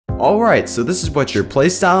Alright, so this is what your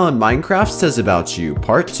playstyle in Minecraft says about you,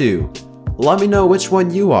 part 2. Let me know which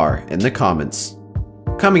one you are in the comments.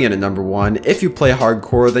 Coming in at number 1, if you play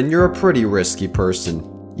hardcore, then you're a pretty risky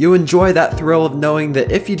person. You enjoy that thrill of knowing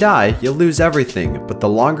that if you die, you'll lose everything, but the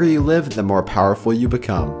longer you live, the more powerful you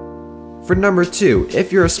become. For number 2,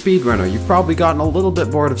 if you're a speedrunner, you've probably gotten a little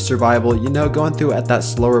bit bored of survival, going through at that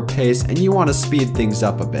slower pace, and you want to speed things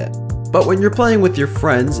up a bit. But when you're playing with your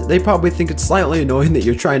friends, they probably think it's slightly annoying that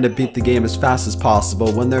you're trying to beat the game as fast as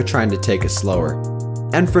possible when they're trying to take it slower.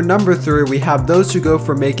 And for number 3, we have those who go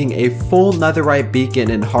for making a full netherite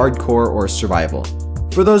beacon in hardcore or survival.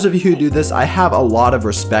 For those of you who do this, I have a lot of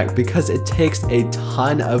respect because it takes a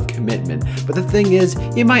ton of commitment, but the thing is,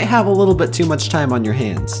 you might have a little bit too much time on your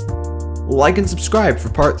hands. Like and subscribe for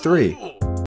part 3.